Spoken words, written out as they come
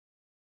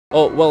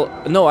Oh, well,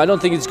 no, I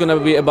don't think it's going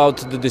to be about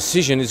the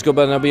decision. It's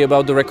going to be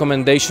about the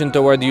recommendation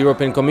toward the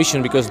European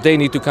Commission, because they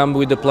need to come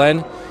with the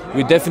plan.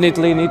 We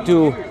definitely need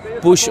to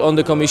push on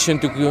the Commission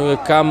to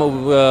come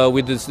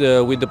with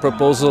the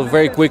proposal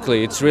very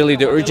quickly. It's really,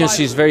 the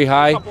urgency is very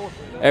high.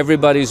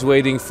 Everybody is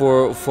waiting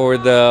for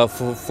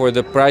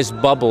the price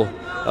bubble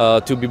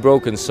to be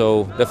broken.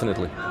 So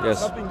definitely,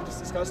 yes. Nothing is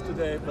discussed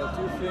today, but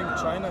do you think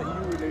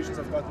China-EU relations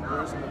have gotten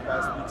worse in the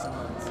past weeks and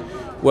months?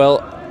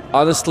 Well,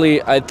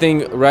 honestly, I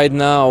think right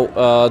now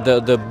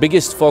the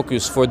biggest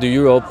focus for the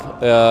Europe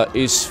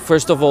is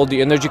first of all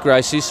the energy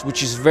crisis,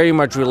 which is very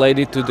much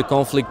related to the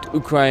conflict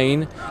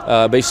Ukraine,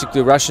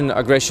 basically Russian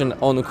aggression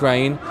on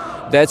Ukraine.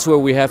 That's where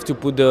we have to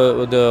put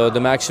the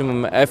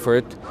maximum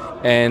effort,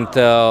 and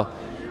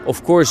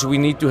of course we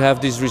need to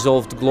have this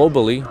resolved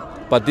globally.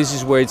 But this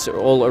is where it's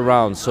all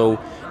around. So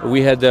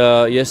we had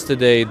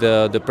yesterday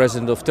the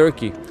president of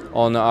Turkey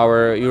on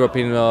our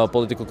European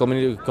political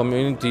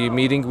community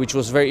meeting, which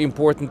was very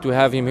important to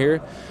have him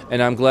here.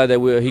 And I'm glad that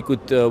we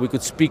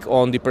could speak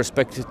on the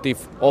perspective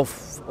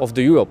of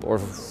the Europe, or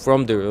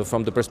from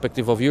the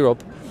perspective of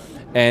Europe,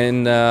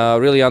 and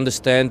really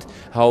understand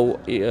how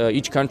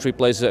each country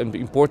plays an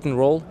important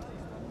role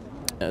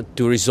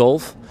to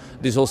resolve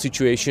this whole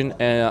situation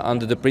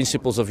under the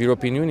principles of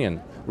European Union: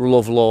 rule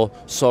of law,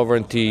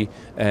 sovereignty,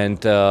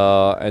 and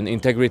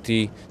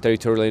integrity,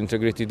 territorial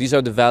integrity. These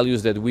are the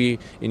values that we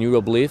in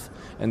Europe live,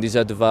 and these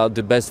are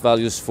the best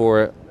values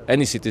for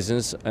any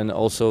citizens, and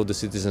also the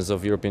citizens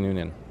of European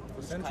Union.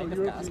 For Central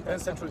European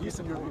and Central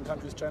Eastern European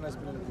countries, China has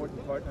been an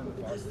important partner in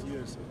the past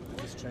years. Did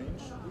this change?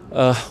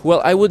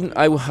 Well,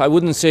 I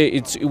wouldn't say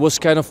it was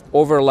kind of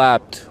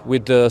overlapped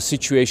with the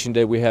situation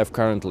that we have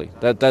currently.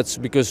 That's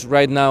because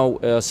right now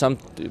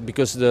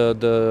because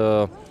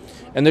the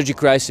energy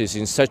crisis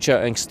in such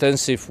an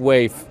extensive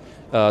way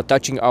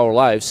touching our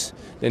lives,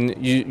 then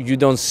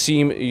it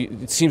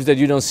seems that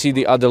you don't see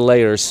the other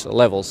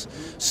levels.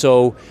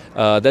 So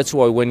that's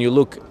why when you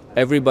look,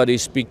 everybody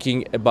is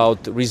speaking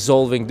about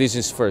resolving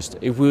this first.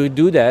 If we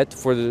do that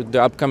for the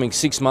upcoming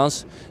 6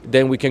 months,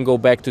 then we can go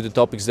back to the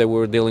topics that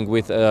we're dealing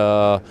with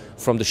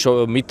from the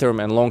midterm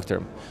and long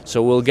term.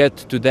 So we'll get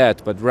to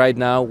that, but right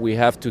now we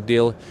have to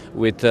deal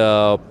with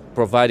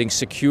providing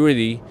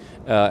security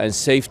and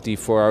safety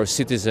for our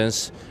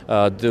citizens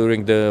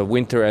during the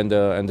winter and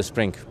the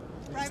spring.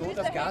 What sort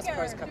of gas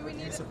price cut would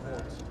you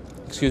support?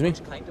 Excuse me?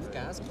 Which kind of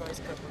gas price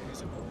cut would you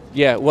support?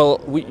 Yeah, well,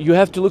 you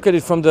have to look at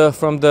it from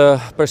the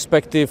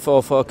perspective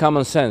of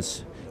common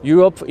sense.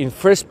 Europe, in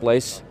first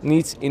place,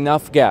 needs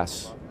enough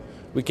gas.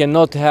 We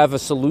cannot have a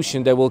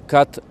solution that will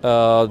cut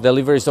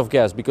deliveries of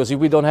gas, because if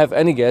we don't have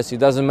any gas, it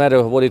doesn't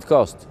matter what it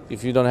costs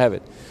if you don't have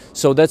it.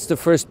 So that's the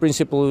first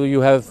principle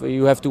you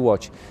have to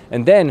watch.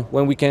 And then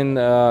when we can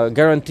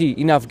guarantee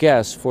enough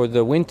gas for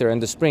the winter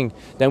and the spring,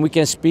 then we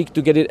can speak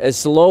to get it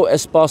as low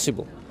as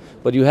possible.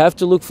 But you have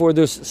to look for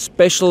this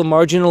special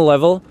marginal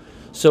level,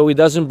 so it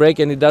doesn't break,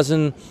 and it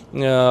doesn't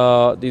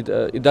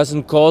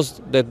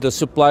cause that the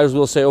suppliers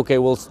will say, okay,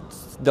 we'll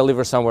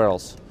deliver somewhere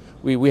else.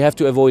 We have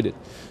to avoid it.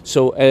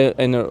 So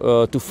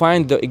to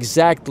find the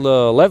exact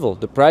level,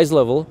 the price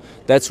level,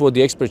 that's what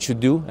the experts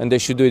should do, and they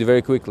should do it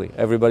very quickly.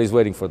 Everybody's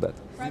waiting for that.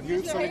 Will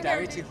Europe's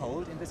solidarity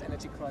hold in this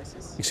energy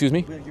crisis? Excuse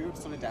me? Will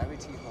Europe's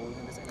solidarity hold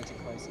in this energy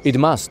crisis? It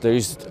must.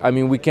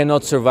 We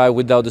cannot survive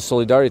without the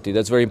solidarity.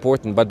 That's very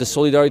important. But the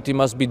solidarity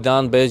must be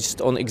done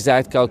based on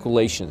exact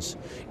calculations.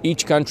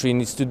 Each country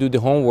needs to do the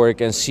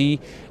homework and see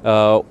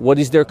what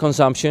is their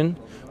consumption,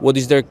 what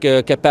is their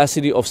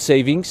capacity of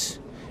savings,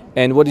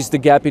 and what is the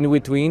gap in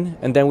between,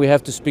 and then we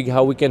have to speak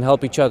how we can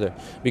help each other.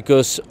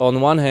 Because on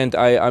one hand,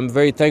 I'm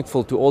very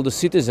thankful to all the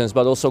citizens,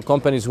 but also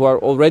companies who are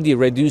already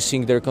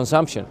reducing their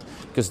consumption,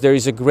 because there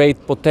is a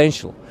great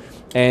potential.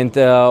 And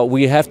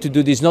we have to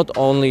do this not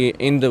only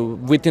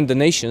within the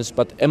nations,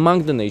 but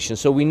among the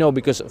nations. So we know,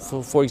 because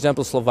for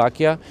example,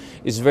 Slovakia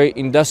is a very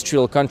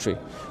industrial country.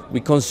 We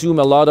consume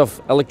a lot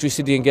of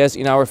electricity and gas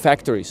in our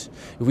factories.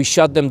 If we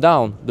shut them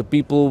down, the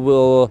people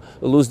will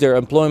lose their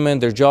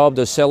employment, their job,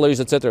 their salaries,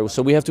 etc.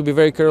 So we have to be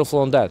very careful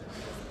on that.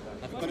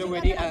 Have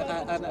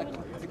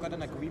you got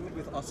an agreement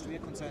with Austria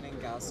concerning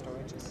gas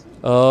storages?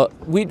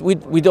 We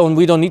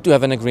don't need to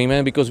have an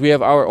agreement, because we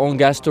have our own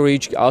gas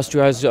storage.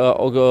 Austria has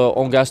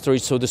own gas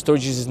storage, so the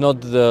storage is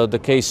not the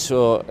case,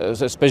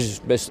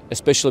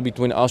 especially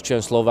between Austria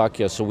and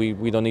Slovakia. So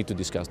we don't need to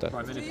discuss that.